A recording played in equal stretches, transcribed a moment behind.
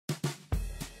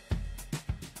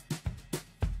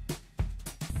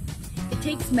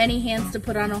It takes many hands to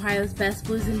put on Ohio's best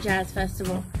blues and jazz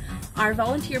festival. Our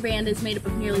volunteer band is made up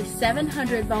of nearly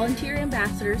 700 volunteer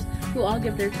ambassadors who all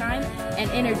give their time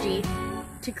and energy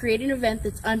to create an event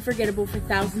that's unforgettable for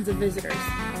thousands of visitors.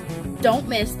 Don't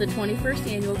miss the 21st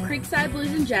annual Creekside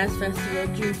Blues and Jazz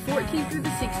Festival, June 14th through the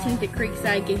 16th at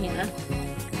Creekside, Gahanna.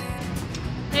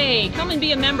 Hey, come and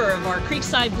be a member of our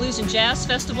Creekside Blues and Jazz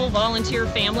Festival volunteer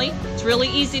family. It's really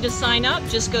easy to sign up.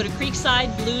 Just go to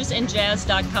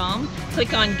creeksidebluesandjazz.com,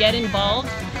 click on Get Involved.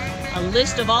 A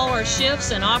list of all our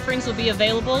shifts and offerings will be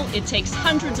available. It takes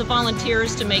hundreds of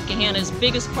volunteers to make Gahanna's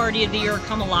biggest party of the year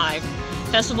come alive.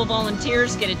 Festival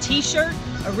volunteers get a t-shirt,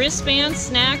 a wristband,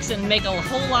 snacks, and make a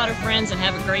whole lot of friends and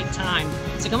have a great time.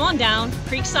 So come on down,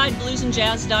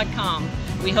 creeksidebluesandjazz.com.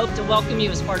 We hope to welcome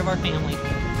you as part of our family.